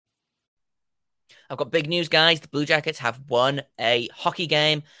I've got big news, guys. The Blue Jackets have won a hockey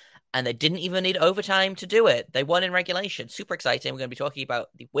game, and they didn't even need overtime to do it. They won in regulation. Super exciting. We're going to be talking about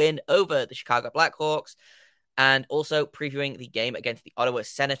the win over the Chicago Blackhawks and also previewing the game against the Ottawa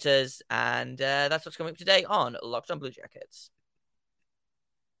Senators. And that's what's coming up today on Locked on Blue Jackets.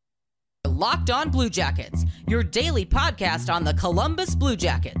 Locked on Blue Jackets, your daily podcast on the Columbus Blue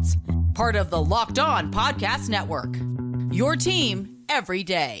Jackets. Part of the Locked On Podcast Network. Your team every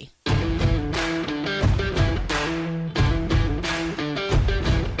day.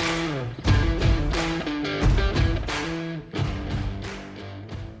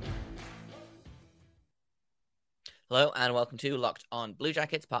 Hello and welcome to Locked on Blue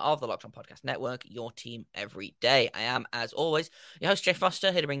Jackets, part of the Locked on Podcast Network, your team every day. I am, as always, your host, Jeff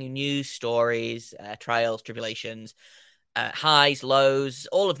Foster, here to bring you news, stories, trials, tribulations, highs, lows,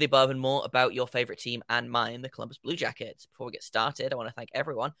 all of the above and more about your favorite team and mine, the Columbus Blue Jackets. Before we get started, I want to thank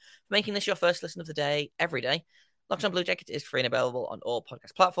everyone for making this your first listen of the day every day. Locked on Blue Jackets is free and available on all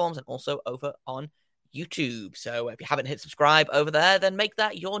podcast platforms and also over on YouTube. So if you haven't hit subscribe over there, then make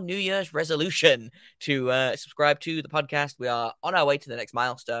that your New Year's resolution to subscribe to the podcast. We are on our way to the next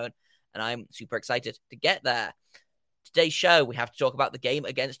milestone, and I'm super excited to get there. Today's show, we have to talk about the game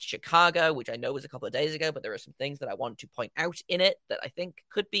against Chicago, which I know was a couple of days ago, but there are some things that I want to point out in it that I think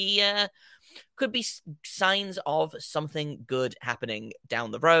could be signs of something good happening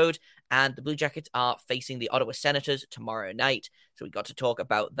down the road. And the Blue Jackets are facing the Ottawa Senators tomorrow night, so we got to talk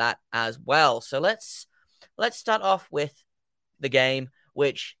about that as well. So let's start off with the game,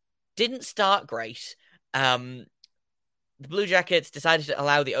 which didn't start great. The Blue Jackets decided to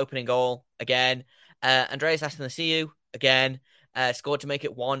allow the opening goal again. Andreas Athanasiou again scored to make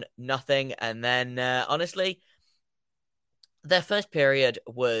it 1-0, and then honestly, their first period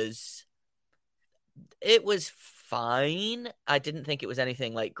was fine. I didn't think it was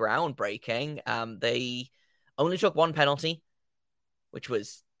anything like groundbreaking. They only took one penalty, which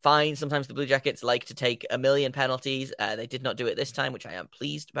was fine. Sometimes the Blue Jackets like to take a million penalties. They did not do it this time, which I am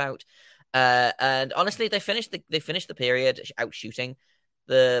pleased about. And honestly, they finished the period out shooting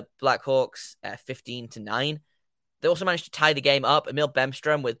the Blackhawks 15-9. They also managed to tie the game up. Emil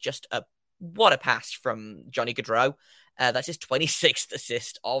Bemstrom with just what a pass from Johnny Gaudreau. That's his 26th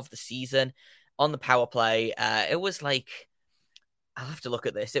assist of the season on the power play. It was like, I'll have to look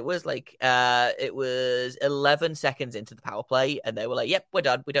at this. It was 11 seconds into the power play, and they were like, "Yep, we're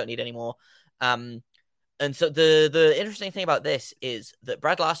done. We don't need any more." And so the interesting thing about this is that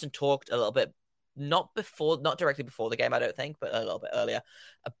Brad Larson talked a little bit, not directly before the game, I don't think, but a little bit earlier,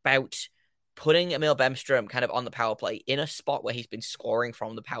 about putting Emil Bemstrom kind of on the power play in a spot where he's been scoring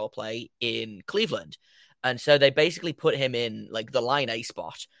from the power play in Cleveland. And so they basically put him in like the line A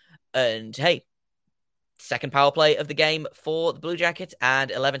spot. And hey, second power play of the game for the Blue Jackets, and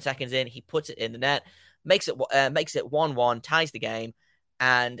 11 seconds in, he puts it in the net, makes it 1-1, ties the game.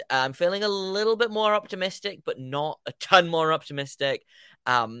 And I'm feeling a little bit more optimistic, but not a ton more optimistic.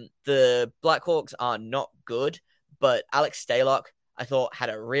 The Blackhawks are not good, but Alex Stalock, I thought, had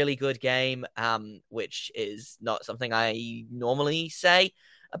a really good game, which is not something I normally say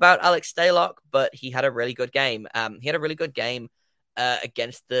about Alex Stalock, but he had a really good game. He had a really good game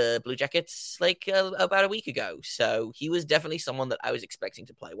against the Blue Jackets about a week ago. So he was definitely someone that I was expecting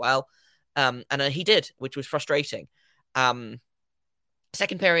to play well. And he did, which was frustrating.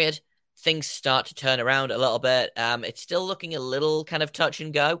 Second period, things start to turn around a little bit. It's still looking a little kind of touch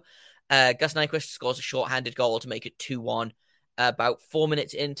and go. Gus Nyquist scores a shorthanded goal to make it 2-1 about 4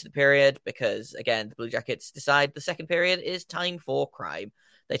 minutes into the period because, again, the Blue Jackets decide the second period is time for crime.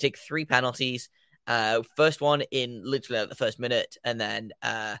 They take 3 penalties. First one in literally the first minute, and then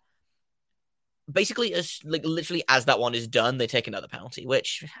basically literally as that one is done, they take another penalty,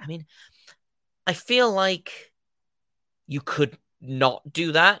 which, I mean, I feel like you could not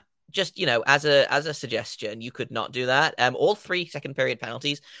do that. Just, as a suggestion, you could not do that. All 3 second period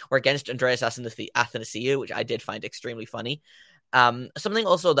penalties were against Andreas Athanasiou, which I did find extremely funny. Something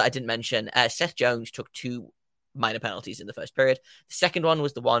also that I didn't mention, Seth Jones took 2 minor penalties in the first period. The second one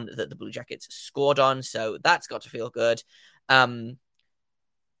was the one that the Blue Jackets scored on, so that's got to feel good. And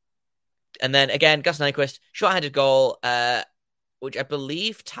then again, Gus Nyquist, shorthanded goal, which I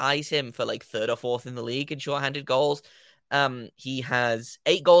believe ties him for like 3rd or 4th in the league in shorthanded goals. He has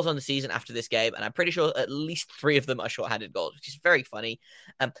 8 goals on the season after this game, and I'm pretty sure at least 3 of them are shorthanded goals, which is very funny.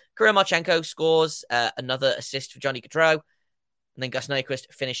 Kirill Marchenko scores another assist for Johnny Gaudreau, and then Gus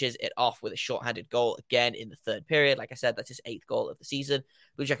Nyquist finishes it off with a shorthanded goal again in the 3rd period. Like I said, that's his 8th goal of the season.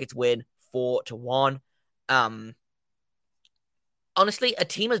 Blue Jackets win 4-1. honestly, a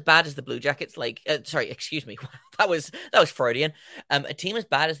team as bad as the Blue Jackets, sorry, excuse me, that was Freudian. A team as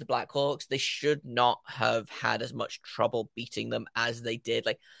bad as the Blackhawks, they should not have had as much trouble beating them as they did.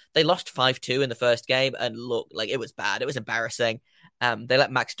 Like, they lost 5-2 in the first game, and look, like, it was bad. It was embarrassing. They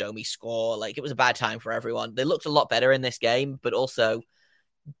let Max Domi score. Like, it was a bad time for everyone. They looked a lot better in this game, but also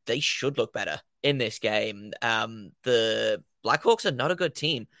they should look better in this game. The Blackhawks are not a good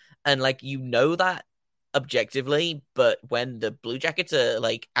team, and like, you know that objectively, but when the Blue Jackets are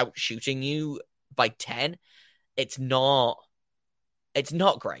like out shooting you by 10, it's not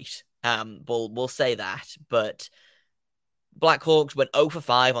great. We'll say that, but Blackhawks went 0 for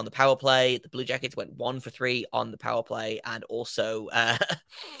 5 on the power play. The Blue Jackets went 1 for 3 on the power play, and also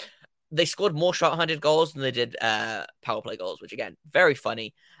they scored more short-handed goals than they did power play goals, which again, very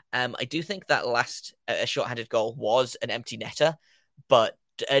funny. I do think that last short-handed goal was an empty netter, but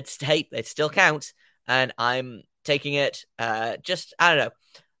it still counts, and I'm taking it. I don't know,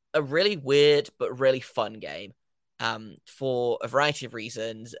 a really weird but really fun game for a variety of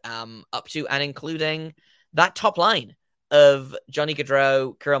reasons, up to and including that top line of Johnny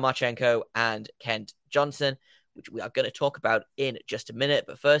Gaudreau, Kirill Marchenko, and Kent Johnson, which we are going to talk about in just a minute.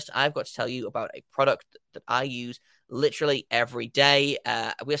 But first, I've got to tell you about a product that I use literally every day.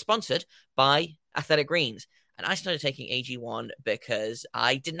 We are sponsored by Athletic Greens. And I started taking AG1 because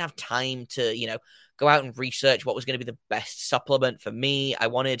I didn't have time to, go out and research what was going to be the best supplement for me. I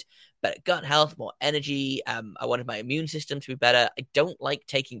wanted better gut health, more energy. I wanted my immune system to be better. I don't like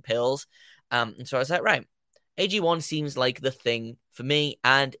taking pills. And so I was like, right, AG1 seems like the thing for me,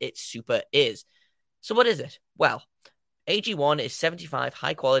 and it super is. So what is it? Well, AG1 is 75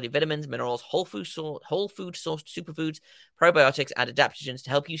 high-quality vitamins, minerals, whole food sourced superfoods, probiotics, and adaptogens to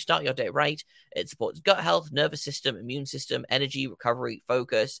help you start your day right. It supports gut health, nervous system, immune system, energy, recovery,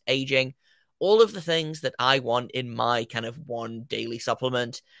 focus, aging, all of the things that I want in my kind of one daily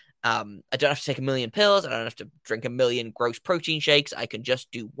supplement. I don't have to take a million pills. I don't have to drink a million gross protein shakes. I can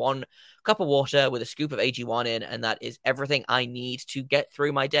just do 1 cup of water with a scoop of AG1 in, and that is everything I need to get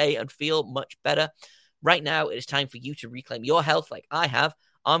through my day and feel much better. Right now, it is time for you to reclaim your health like I have.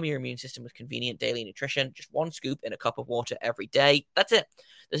 Arm your immune system with convenient daily nutrition. Just 1 scoop in a cup of water every day. That's it.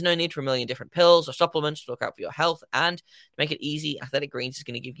 There's no need for a million different pills or supplements to look out for your health. And to make it easy, Athletic Greens is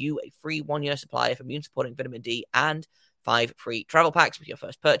going to give you a free 1-year supply of immune-supporting vitamin D and 5 free travel packs with your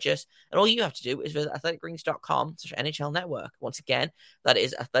first purchase. And all you have to do is visit athleticgreens.com/NHL Network. Once again, that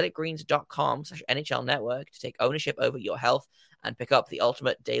is athleticgreens.com/NHL Network to take ownership over your health and pick up the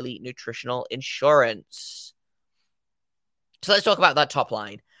ultimate daily nutritional insurance. So let's talk about that top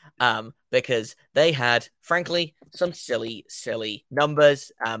line, because they had, frankly, some silly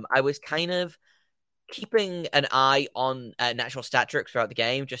numbers. I was kind of keeping an eye on natural stat tricks throughout the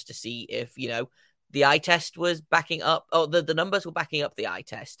game just to see if, the eye test was backing up, or the numbers were backing up the eye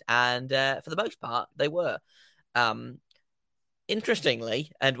test. And for the most part, they were.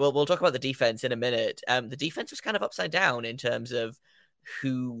 Interestingly, and we'll talk about the defense in a minute, the defense was kind of upside down in terms of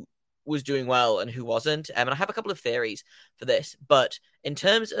who was doing well and who wasn't. And I have a couple of theories for this, but in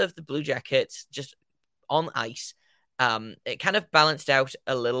terms of the Blue Jackets just on ice, it kind of balanced out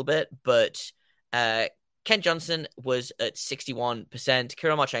a little bit, but Kent Johnson was at 61%.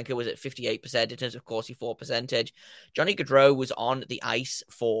 Kirill Marchenko was at 58% in terms of Corsi for percentage. Johnny Gaudreau was on the ice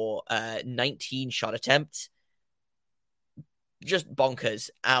for 19 shot attempts. Just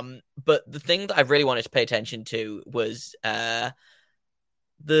bonkers. But the thing that I really wanted to pay attention to was the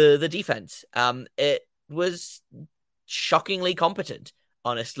defense. It was shockingly competent,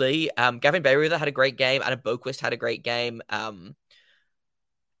 honestly. Gavin Bayreuther had a great game. Adam Boquist had a great game.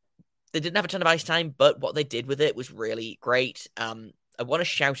 They didn't have a ton of ice time, but what they did with it was really great. I want to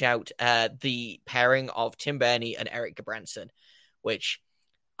shout out the pairing of Tim Berni and Erik Gudbranson, which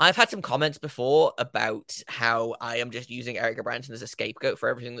I've had some comments before about how I am just using Erik Gudbranson as a scapegoat for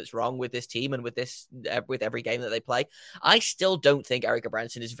everything that's wrong with this team and with every game that they play. I still don't think Erik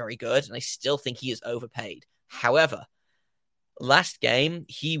Gudbranson is very good, and I still think he is overpaid. However, last game,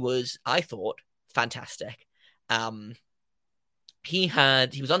 he was, I thought, fantastic. He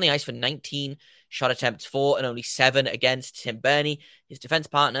was on the ice for 19 shot attempts for and only 7 against. Tim Berni, his defense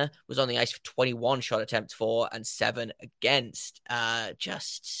partner, was on the ice for 21 shot attempts for and 7 against.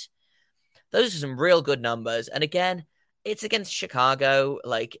 Those are some real good numbers. And again, it's against Chicago.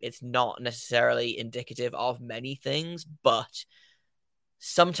 Like, it's not necessarily indicative of many things, but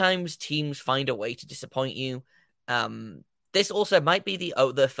sometimes teams find a way to disappoint you. This also might be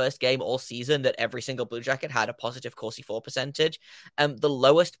the first game all season that every single Blue Jacket had a positive Corsi for percentage. The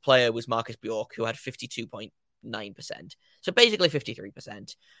lowest player was Marcus Bjork, who had 52.9%. So basically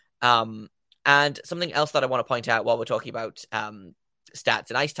 53%. And something else that I want to point out while we're talking about stats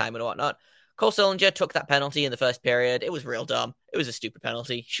and ice time and whatnot. Cole Sillinger took that penalty in the first period. It was real dumb. It was a stupid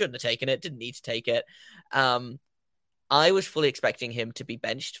penalty. Shouldn't have taken it. Didn't need to take it. I was fully expecting him to be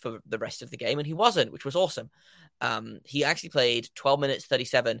benched for the rest of the game, and he wasn't, which was awesome. He actually played 12 minutes,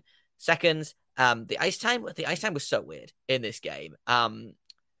 37 seconds. The ice time was so weird in this game.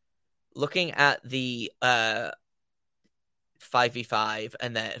 Looking at the 5v5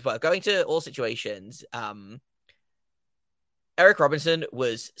 and then going to all situations, Eric Robinson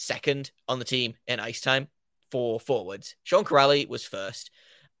was second on the team in ice time for forwards. Sean Kuraly was first.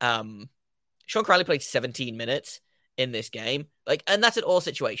 Sean Kuraly played 17 minutes in this game, and that's at all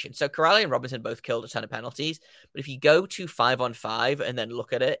situations. So Kuraly and Robinson both killed a ton of penalties, but if you go to 5-on-5 and then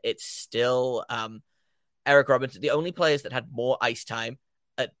look at it, it's still Eric Robinson. The only players that had more ice time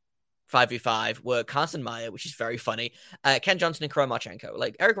at 5v5 were Carson Meyer, which is very funny, Ken Johnson and Kirill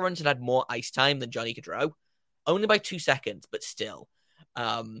Marchenko. Eric Robinson had more ice time than Johnny Gaudreau, only by 2 seconds, but still.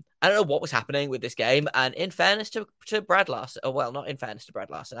 I don't know what was happening with this game, and in fairness to Brad Larson, not in fairness to Brad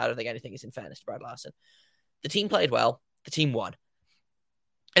Larson, I don't think anything is in fairness to Brad Larson. The team played well. The team won.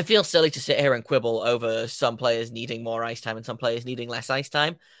 It feels silly to sit here and quibble over some players needing more ice time and some players needing less ice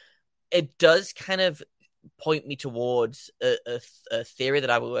time. It does kind of point me towards a theory that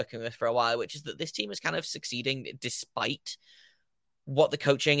I've been working with for a while, which is that this team is kind of succeeding despite what the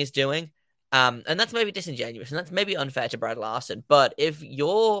coaching is doing. And that's maybe disingenuous and that's maybe unfair to Brad Larson. But if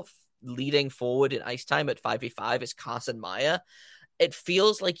you're leading forward in ice time at 5v5 is Carson Meyer, it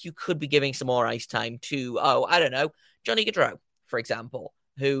feels like you could be giving some more ice time to, I don't know, Johnny Gaudreau, for example,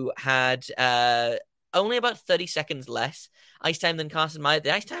 who had only about 30 seconds less ice time than Carson Meyer.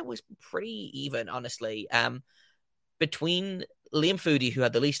 The ice time was pretty even, honestly. Between Liam Foodie, who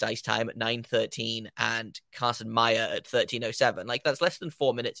had the least ice time at 9:13, and Carson Meyer at 13:07. That's less than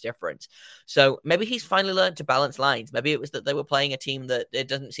 4 minutes difference. So maybe he's finally learned to balance lines. Maybe it was that they were playing a team that it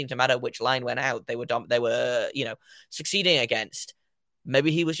doesn't seem to matter which line went out. They were succeeding against.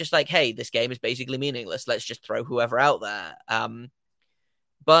 Maybe he was just like, hey, this game is basically meaningless. Let's just throw whoever out there.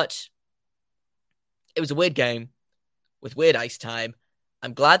 But it was a weird game with weird ice time.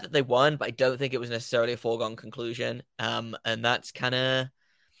 I'm glad that they won, but I don't think it was necessarily a foregone conclusion. And that's kind of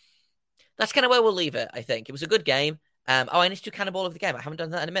where we'll leave it, I think. It was a good game. I need to do Cannonball of the game. I haven't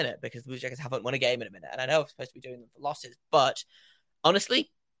done that in a minute because the Blue Jackets haven't won a game in a minute. And I know I'm supposed to be doing them for losses, but honestly,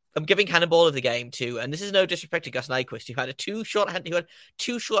 I'm giving Cannonball of the game to, and this is no disrespect to Gus Nyquist, who had two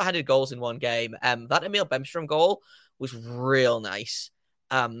short-handed goals in one game. That Emil Bemstrom goal was real nice.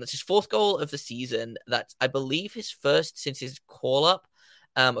 That's his fourth goal of the season. That's, I believe, his first since his call-up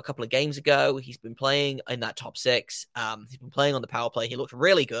a couple of games ago. He's been playing in that top six. He's been playing on the power play. He looked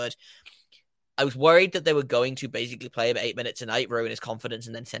really good. I was worried that they were going to basically play him 8 minutes a night, ruin his confidence,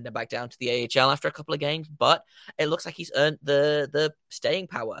 and then send him back down to the AHL after a couple of games. But it looks like he's earned the staying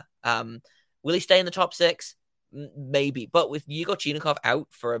power. Will he stay in the top six? Maybe. But with Yegor Chinakhov out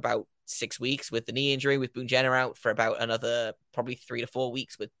for about 6 weeks with the knee injury, with Boone Jenner out for about another probably 3 to 4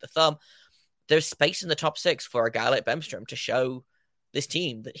 weeks with the thumb, there's space in the top six for a guy like Bemstrom to show this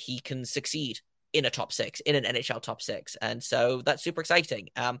team that he can succeed in a top six, in an NHL top six. And so that's super exciting.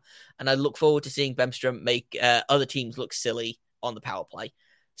 And I look forward to seeing Bemstrom make other teams look silly on the power play.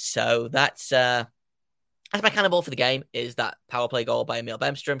 So that's my cannonball for the game, is that power play goal by Emil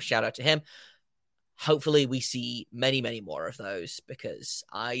Bemstrom. Shout out to him. Hopefully we see many, many more of those, because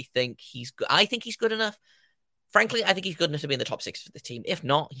I think he's good enough. Frankly, I think he's good enough to be in the top six for the team. If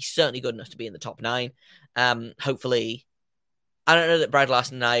not, he's certainly good enough to be in the top 9. Hopefully, I don't know that Brad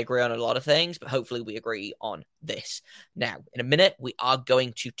Larson and I agree on a lot of things, but hopefully we agree on this. Now, in a minute, we are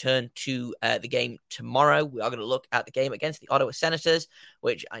going to turn to the game tomorrow. We are going to look at the game against the Ottawa Senators,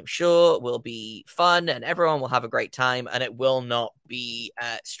 which I'm sure will be fun and everyone will have a great time, and it will not be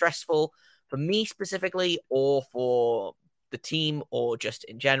stressful for me specifically or for the team or just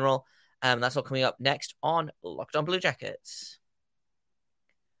in general. That's all coming up next on Locked On Blue Jackets.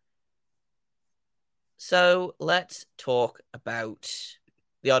 So let's talk about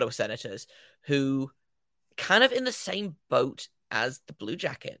the Ottawa Senators, who kind of in the same boat as the Blue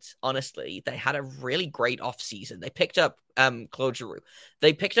Jackets. Honestly, they had a really great offseason. They picked up Claude Giroux.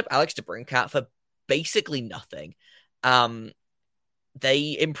 They picked up Alex DeBrincat for basically nothing.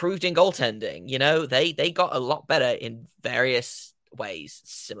 They improved in goaltending. They got a lot better in various ways,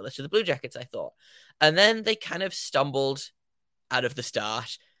 similar to the Blue Jackets, I thought. And then they kind of stumbled out of the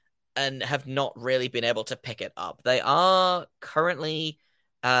start and have not really been able to pick it up. They are currently,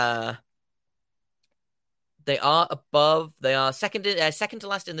 they are second to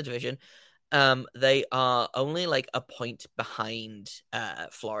last in the division. They are only like a point behind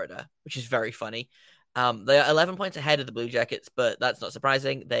Florida, which is very funny. They are 11 points ahead of the Blue Jackets, but that's not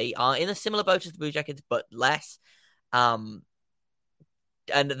surprising. They are in a similar boat as the Blue Jackets, but less. And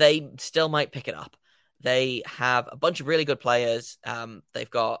they still might pick it up. They have a bunch of really good players. They've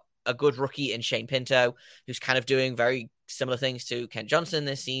got a good rookie in Shane Pinto, who's kind of doing very similar things to Kent Johnson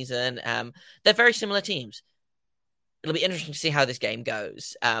this season. They're very similar teams. It'll be interesting to see how this game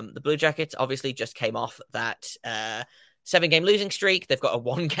goes. The Blue Jackets obviously just came off that 7-game losing streak. They've got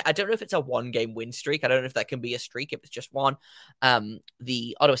I don't know if it's a 1-game win streak. I don't know if that can be a streak if it's just one.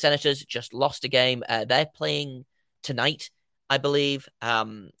 The Ottawa Senators just lost a game. They're playing tonight, I believe.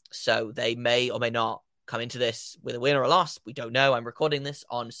 So they may or may not come into this with a win or a loss. We don't know. I'm recording this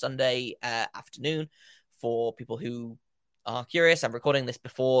on Sunday afternoon for people who are curious. I'm recording this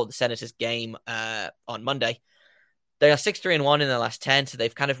before the Senators game on Monday. They are 6-3-1 in their last 10, so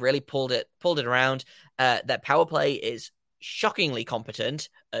they've kind of really pulled it around. Their power play is shockingly competent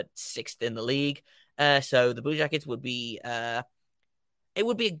at 6th in the league. So the Blue Jackets would be it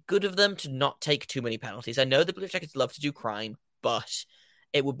would be good of them to not take too many penalties. I know the Blue Jackets love to do crime, but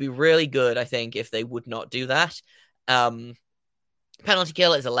it would be really good, I think, if they would not do that. Penalty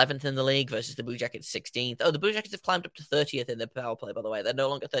kill is 11th in the league versus the Blue Jackets 16th. Oh, the Blue Jackets have climbed up to 30th in their power play, by the way. They're no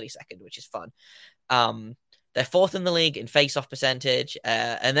longer 32nd, which is fun. They're 4th in the league in face-off percentage.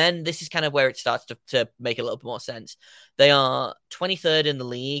 And then this is kind of where it starts to make a little bit more sense. They are 23rd in the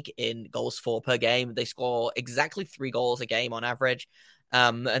league in goals for per game. They score exactly 3 goals a game on average.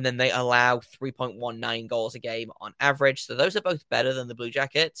 And then they allow 3.19 goals a game on average. So those are both better than the Blue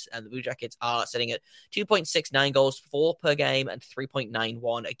Jackets. And the Blue Jackets are sitting at 2.69 goals for per game and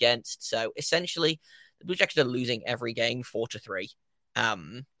 3.91 against. So essentially, the Blue Jackets are losing every game 4-3.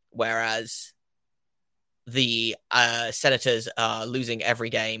 Whereas the Senators are losing every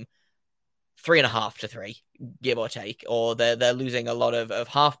game 3.5-3, give or take, or they're losing a lot of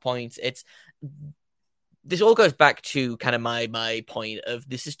half points. This all goes back to kind of my point of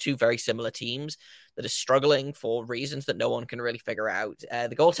this is two very similar teams that are struggling for reasons that no one can really figure out.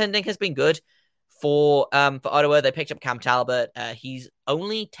 The goaltending has been good for Ottawa. They picked up Cam Talbot. He's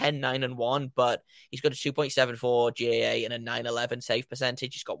only 10-9-1, but he's got a 2.74 GAA and a 911 save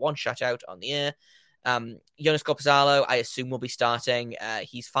percentage. He's got 1 shutout on the year. Jonas Korpisalo, I assume, will be starting.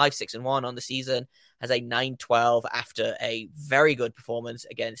 He's 5-6-1 on the season, has a 9-12 after a very good performance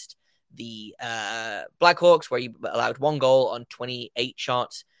against the Blackhawks, where he allowed 1 goal on 28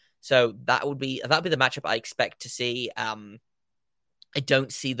 shots. So that would be the matchup I expect to see. I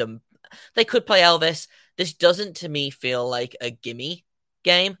don't see them. They could play Elvis. This doesn't, to me, feel like a gimme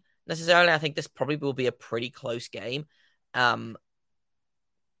game necessarily. I think this probably will be a pretty close game.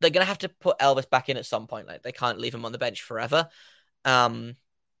 They're going to have to put Elvis back in at some point. Like, they can't leave him on the bench forever. They're going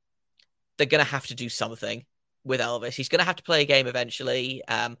to have to do something with Elvis. He's going to have to play a game eventually.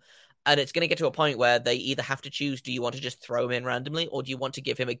 And it's going to get to a point where they either have to choose, do you want to just throw him in randomly, or do you want to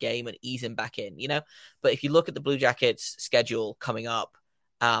give him a game and ease him back in, you know? But if you look at the Blue Jackets' schedule coming up,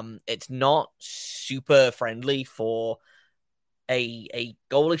 it's not super friendly for a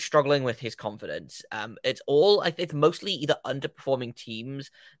goalie struggling with his confidence. It's mostly either underperforming teams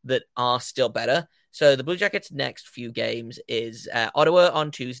that are still better. So the Blue Jackets' next few games is Ottawa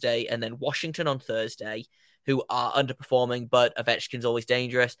on Tuesday and then Washington on Thursday, who are underperforming, but Ovechkin's always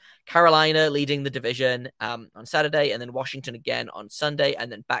dangerous. Carolina leading the division on Saturday, and then Washington again on Sunday,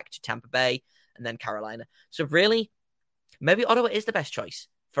 and then back to Tampa Bay, and then Carolina. So really, maybe Ottawa is the best choice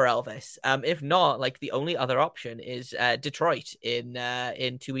for Elvis. If not, like, the only other option is Detroit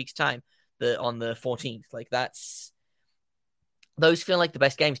in 2 weeks' time, on the 14th. Like, those feel like the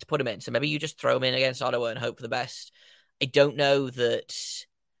best games to put him in. So maybe you just throw him in against Ottawa and hope for the best. I don't know that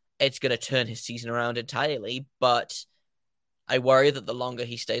it's going to turn his season around entirely, but I worry that the longer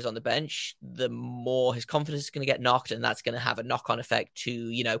he stays on the bench, the more his confidence is going to get knocked, and that's going to have a knock-on effect to,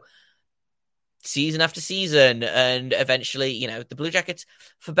 you know, season after season, and eventually, you know, the Blue Jackets,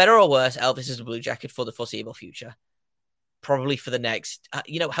 for better or worse, Elvis is a Blue Jacket for the foreseeable future. Probably for the next,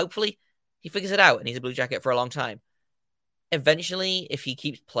 hopefully he figures it out and he's a Blue Jacket for a long time. Eventually, if he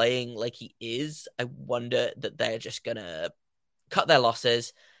keeps playing like he is, I wonder that they're just going to cut their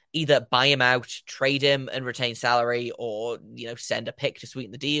losses, either buy him out, trade him and retain salary, or, you know, send a pick to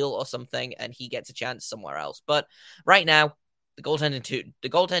sweeten the deal or something, and he gets a chance somewhere else. But right now, the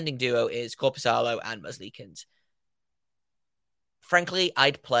goaltending duo is Korpisalo and Merzlikins. Frankly,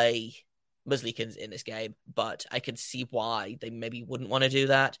 I'd play Merzlikins in this game, but I can see why they maybe wouldn't want to do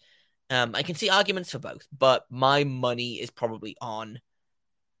that. I can see arguments for both, but my money is probably on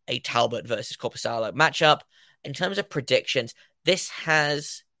a Talbot versus Korpisalo matchup. In terms of predictions, this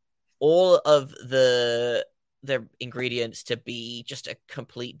has all of the the ingredients to be just a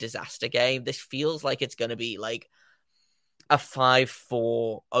complete disaster game. This feels like it's going to be like a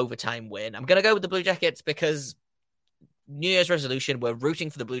 5-4 overtime win. I'm going to go with the Blue Jackets because New Year's resolution, we're rooting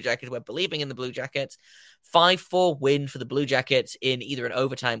for the Blue Jackets. We're believing in the Blue Jackets. 5-4 win for the Blue Jackets in either an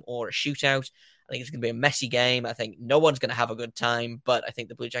overtime or a shootout. I think it's going to be a messy game. I think no one's going to have a good time, but I think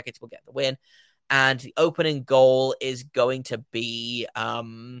the Blue Jackets will get the win. And the opening goal is going to be,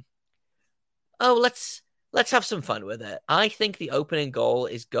 let's have some fun with it. I think the opening goal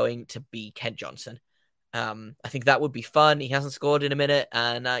is going to be Kent Johnson. I think that would be fun. He hasn't scored in a minute,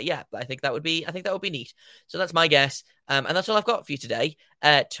 and I think that would be neat. So that's my guess, and that's all I've got for you today.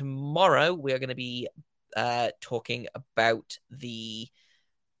 Tomorrow we are going to be talking about the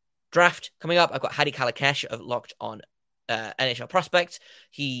draft coming up. I've got Hadi Kalakesh of Locked On NHL Prospects.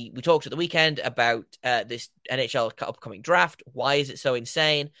 We talked at the weekend about this NHL upcoming draft. Why is it so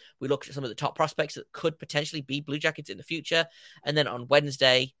insane? We looked at some of the top prospects that could potentially be Blue Jackets in the future, and then on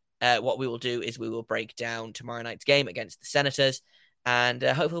Wednesday. What we will do is we will break down tomorrow night's game against the Senators, and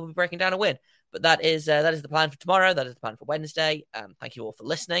hopefully we'll be breaking down a win. But that is the plan for tomorrow. That is the plan for Wednesday. Thank you all for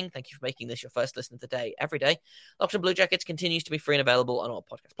listening. Thank you for making this your first listen of the day every day. Locked On Blue Jackets continues to be free and available on all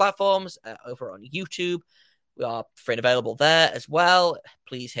podcast platforms. Over on YouTube, we are free and available there as well.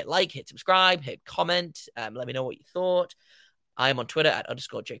 Please hit like, hit subscribe, hit comment. Let me know what you thought. I'm on Twitter at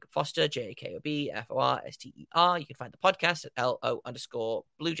 _Jacob Foster, JAKOBFORSTER. You can find the podcast at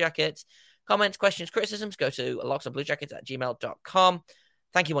LO_Blue Jackets. Comments, questions, criticisms, go to locksonbluejackets@gmail.com.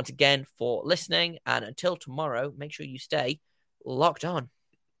 Thank you once again for listening. And until tomorrow, make sure you stay locked on.